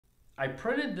I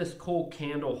printed this cool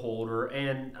candle holder,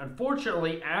 and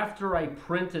unfortunately, after I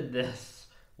printed this,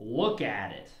 look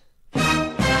at it.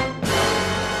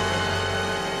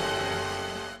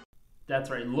 That's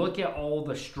right, look at all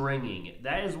the stringing.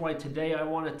 That is why today I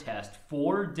want to test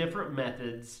 4 different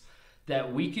methods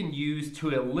that we can use to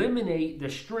eliminate the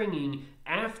stringing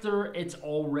after it's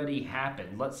already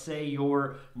happened. Let's say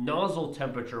your nozzle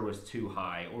temperature was too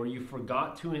high or you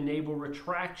forgot to enable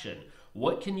retraction.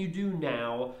 What can you do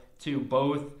now to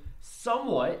both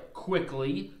somewhat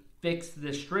quickly fix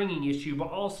the stringing issue but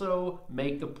also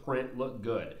make the print look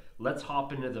good? Let's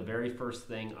hop into the very first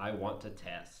thing I want to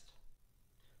test.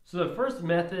 So the first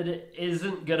method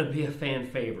isn't going to be a fan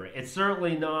favorite. It's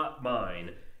certainly not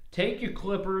mine. Take your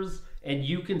clippers and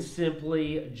you can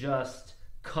simply just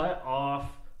cut off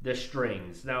the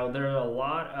strings. Now, there are a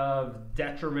lot of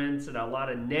detriments and a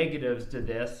lot of negatives to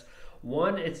this.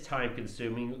 1, it's time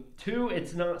consuming. 2,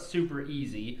 it's not super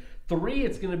easy. 3,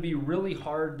 it's going to be really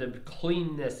hard to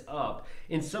clean this up.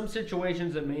 In some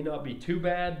situations, it may not be too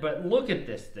bad, but look at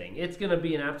this thing. It's going to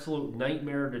be an absolute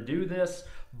nightmare to do this,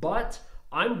 but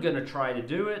I'm going to try to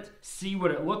do it, see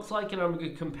what it looks like, and I'm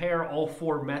going to compare all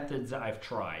 4 methods that I've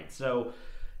tried. So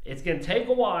it's going to take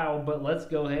a while, but let's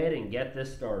go ahead and get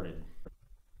this started.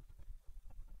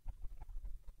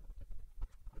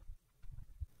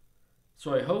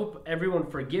 So I hope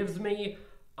everyone forgives me.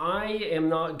 I am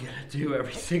not going to do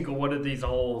every single one of these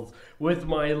holes with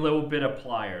my little bit of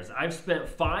pliers. I've spent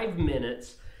 5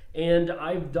 minutes and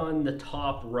I've done the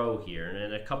top row here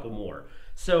and a couple more.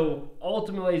 So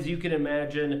ultimately, as you can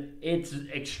imagine, it's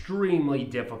extremely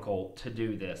difficult to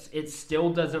do this. It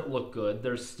still doesn't look good.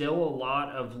 There's still a lot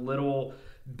of little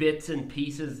bits and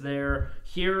pieces there.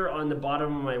 Here on the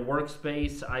bottom of my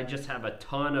workspace, I just have a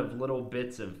ton of little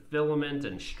bits of filament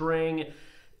and string.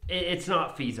 It's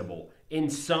not feasible. In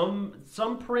some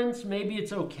prints, maybe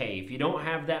it's okay if you don't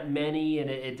have that many and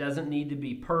it doesn't need to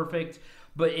be perfect,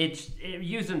 but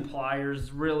using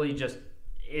pliers really just,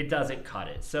 it doesn't cut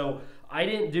it. So I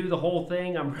didn't do the whole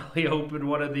thing. I'm really hoping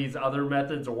one of these other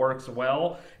methods works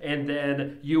well, and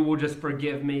then you will just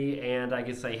forgive me and I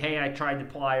can say, hey, I tried the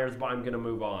pliers, but I'm going to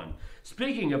move on.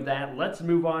 Speaking of that, let's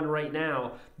move on right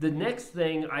now. The next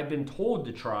thing I've been told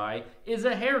to try is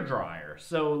a hairdryer.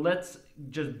 So let's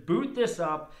just boot this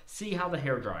up, see how the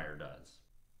hairdryer does.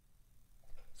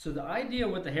 So the idea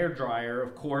with the hairdryer,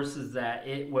 of course, is that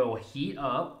it will heat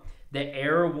up. The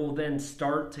air will then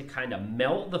start to kind of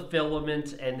melt the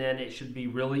filament, and then it should be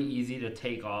really easy to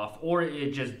take off, or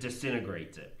it just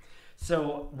disintegrates it.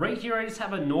 So right here, I just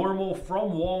have a normal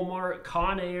from Walmart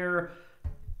Conair,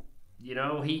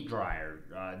 heat dryer.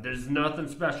 There's nothing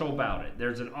special about it.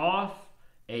 There's an off,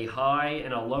 a high,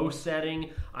 and a low setting.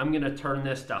 I'm going to turn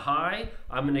this to high.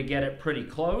 I'm going to get it pretty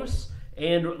close,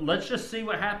 and let's just see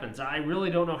what happens. I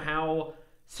really don't know how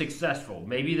successful.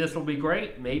 Maybe this will be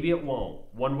great, maybe it won't.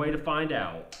 One way to find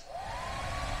out.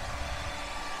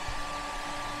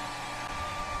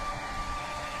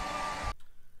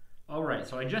 Alright,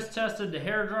 so I just tested the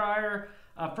hairdryer.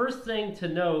 First thing to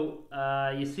note,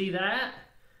 you see that?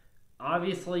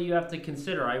 Obviously you have to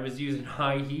consider I was using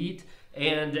high heat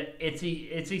and it's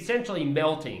essentially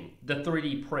melting the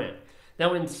 3D print.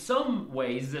 Now, in some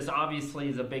ways, this obviously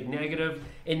is a big negative.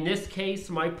 In this case,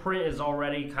 my print is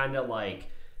already kind of like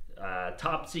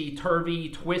topsy-turvy,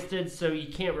 twisted, so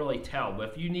you can't really tell. But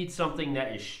if you need something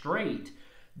that is straight,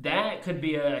 that could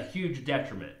be a huge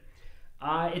detriment.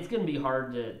 It's going to be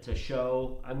hard to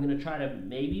show. I'm going to try to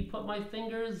maybe put my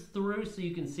fingers through so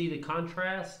you can see the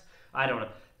contrast. I don't know.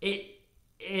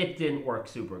 It didn't work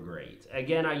super great.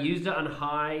 Again, I used it on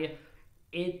high.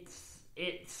 It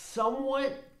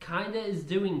somewhat kind of is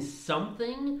doing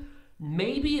something.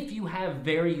 Maybe if you have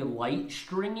very light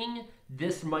stringing,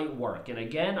 this might work. And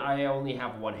again, I only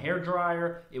have one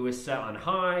hairdryer. It was set on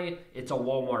high. It's a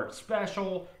Walmart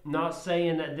special. Not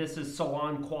saying that this is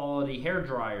salon quality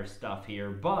hairdryer stuff here,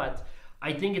 but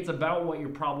I think it's about what you're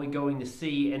probably going to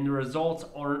see, and the results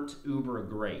aren't uber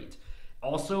great.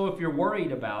 Also, if you're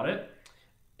worried about it,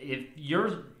 if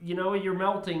you're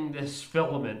melting this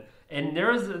filament, and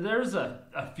there's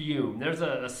a fume, there's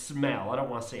a smell. I don't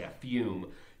want to say a fume.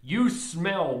 You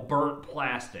smell burnt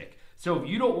plastic. So if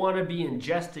you don't want to be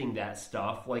ingesting that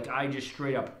stuff, like I just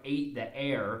straight up ate the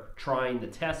air trying to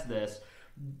test this,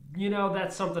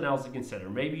 that's something else to consider.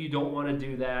 Maybe you don't want to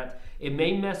do that. It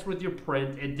may mess with your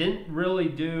print. It didn't really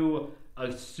do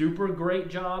a super great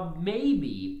job.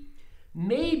 Maybe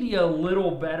a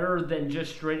little better than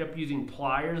just straight up using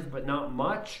pliers, but not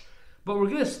much. But we're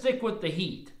going to stick with the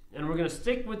heat. And we're going to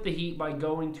stick with the heat by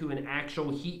going to an actual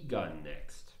heat gun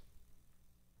next.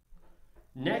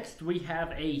 Next, we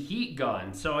have a heat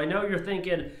gun. So I know you're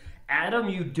thinking, Adam,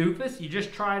 you doofus, you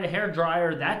just tried a hair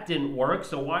dryer, that didn't work,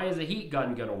 so why is a heat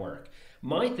gun gonna work?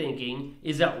 My thinking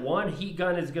is that one, heat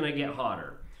gun is gonna get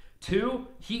hotter. Two,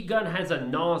 heat gun has a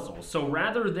nozzle, so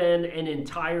rather than an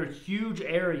entire huge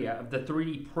area of the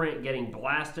 3D print getting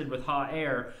blasted with hot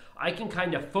air, I can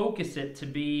kind of focus it to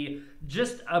be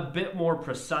just a bit more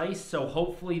precise, so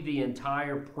hopefully the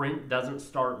entire print doesn't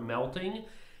start melting.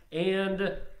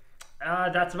 And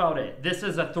that's about it. This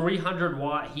is a 300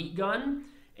 watt heat gun,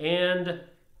 and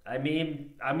I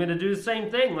mean, I'm gonna do the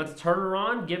same thing. Let's turn her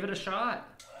on, give it a shot.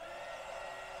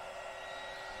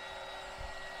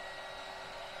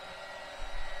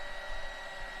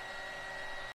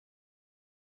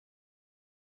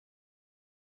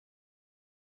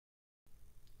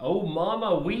 Oh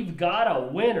mama, we've got a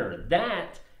winner.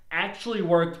 That actually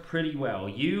worked pretty well.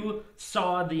 You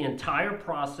saw the entire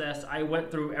process. I went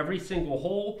through every single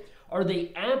hole. Are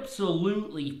they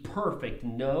absolutely perfect?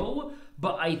 No,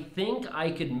 but I think I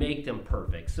could make them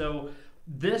perfect. So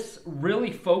this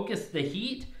really focused the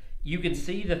heat. You can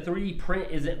see the 3D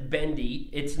print isn't bendy.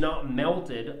 It's not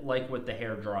melted like with the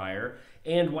hair dryer.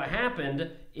 And what happened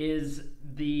is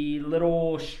the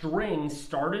little strings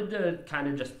started to kind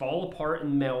of just fall apart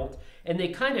and melt, and they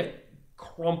kind of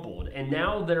crumpled, and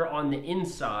now they're on the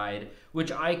inside,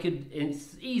 which I could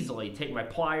easily take my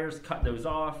pliers, cut those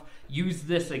off, use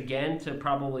this again to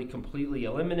probably completely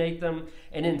eliminate them,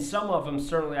 and in some of them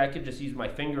certainly I could just use my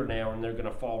fingernail and they're going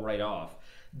to fall right off.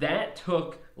 That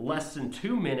took less than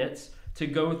 2 minutes to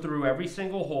go through every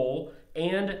single hole,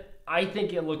 and I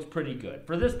think it looks pretty good.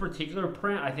 For this particular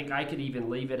print, I think I could even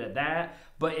leave it at that,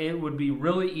 but it would be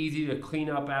really easy to clean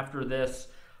up after this.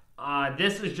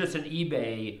 This is just an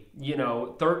eBay,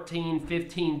 $13,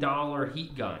 $15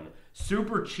 heat gun.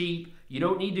 Super cheap. You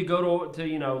don't need to go to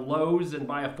Lowe's and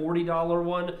buy a $40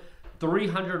 one.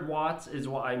 300 watts is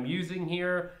what I'm using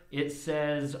here. It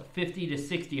says 50 to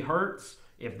 60 hertz.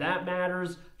 If that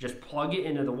matters, just plug it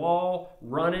into the wall,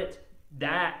 run it.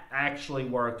 That actually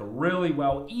worked really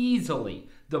well, easily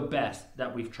the best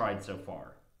that we've tried so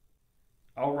far.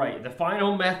 All right, the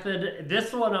final method,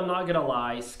 this one, I'm not gonna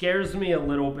lie, scares me a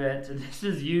little bit. This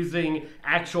is using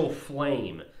actual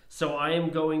flame. So I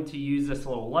am going to use this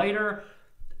little lighter.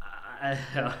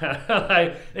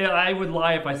 I would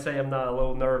lie if I say I'm not a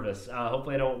little nervous.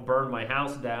 Hopefully I don't burn my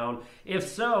house down. If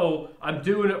so, I'm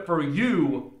doing it for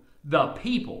you, the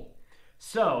people.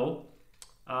 So,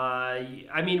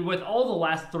 I mean, with all the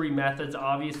last three methods,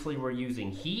 obviously we're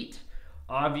using heat.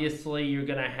 Obviously, you're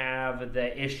going to have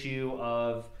the issue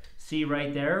of, see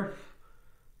right there?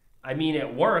 I mean,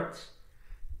 it worked.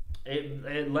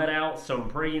 It let out some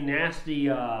pretty nasty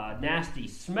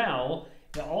smell.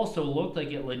 It also looked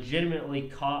like it legitimately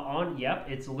caught on. Yep,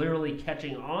 it's literally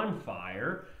catching on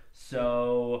fire.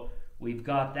 So we've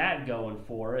got that going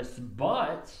for us.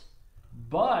 But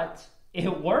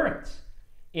it worked.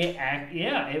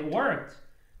 It worked.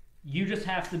 You just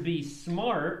have to be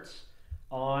smart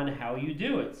on how you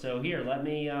do it. So here, let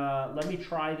me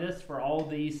try this for all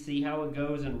these, see how it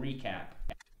goes, and recap.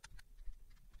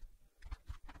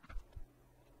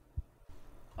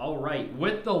 All right,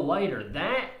 with the lighter,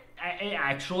 it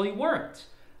actually worked.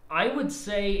 I would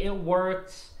say it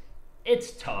worked.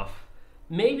 It's tough.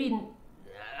 Maybe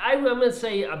I'm gonna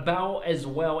say about as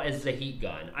well as the heat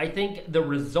gun. I think the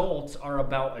results are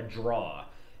about a draw.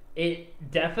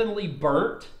 It definitely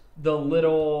burnt the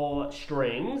little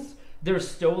strings. There's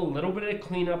still a little bit of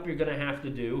cleanup you're gonna have to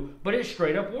do, but it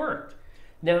straight up worked.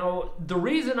 Now, the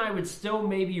reason I would still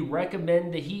maybe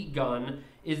recommend the heat gun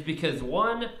is because,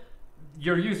 one,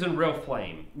 you're using real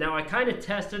flame. Now, I kind of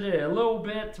tested it a little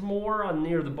bit more on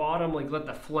near the bottom, like let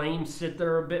the flame sit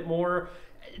there a bit more.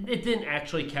 It didn't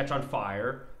actually catch on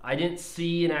fire. I didn't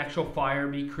see an actual fire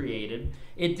be created.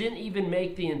 It didn't even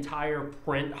make the entire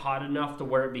print hot enough to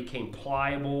where it became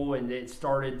pliable and it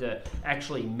started to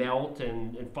actually melt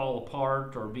and fall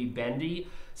apart or be bendy.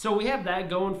 So we have that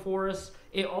going for us.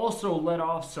 It also let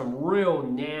off some real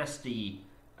nasty,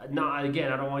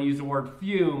 again, I don't want to use the word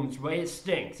fumes, but it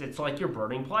stinks. It's like you're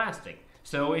burning plastic.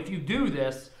 So if you do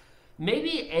this,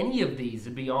 maybe any of these,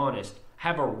 to be honest,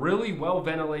 have a really well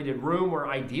ventilated room, or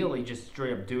ideally just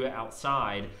straight up do it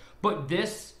outside. But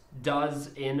this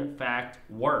does in fact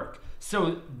work.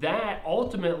 So that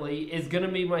ultimately is going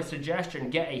to be my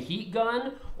suggestion. Get a heat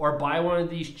gun or buy one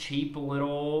of these cheap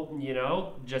little,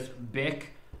 just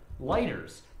Bic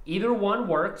lighters. Either one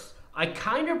works. I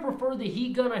kind of prefer the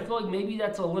heat gun. I feel like maybe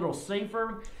that's a little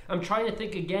safer. I'm trying to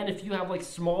think again, if you have like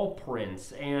small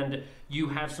prints and you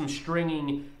have some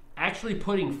stringing, actually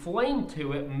putting flame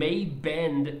to it may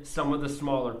bend some of the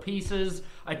smaller pieces.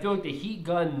 I feel like the heat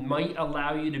gun might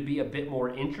allow you to be a bit more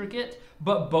intricate,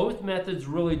 but both methods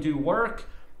really do work.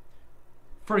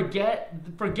 Forget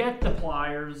the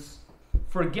pliers,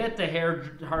 forget the hair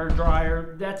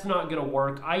dryer. That's not going to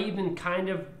work. I even kind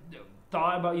of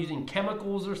thought about using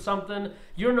chemicals or something.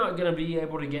 You're not going to be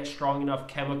able to get strong enough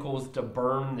chemicals to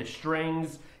burn the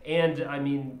strings, and I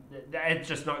mean, it's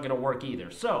just not going to work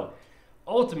either. So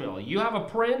ultimately, you have a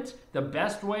print. The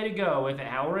best way to go, if it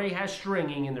already has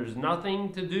stringing and there's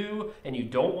nothing to do and you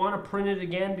don't want to print it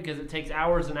again because it takes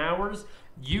hours and hours,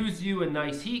 use you a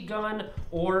nice heat gun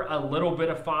or a little bit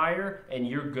of fire and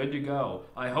you're good to go.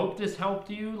 I hope this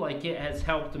helped you like it has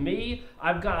helped me.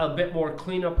 I've got a bit more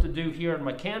cleanup to do here in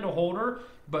my candle holder,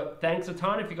 but thanks a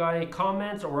ton. If you got any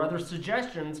comments or other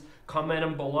suggestions, comment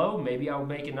them below. Maybe I'll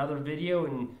make another video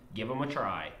and give them a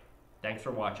try. Thanks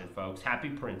for watching, folks. Happy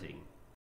printing.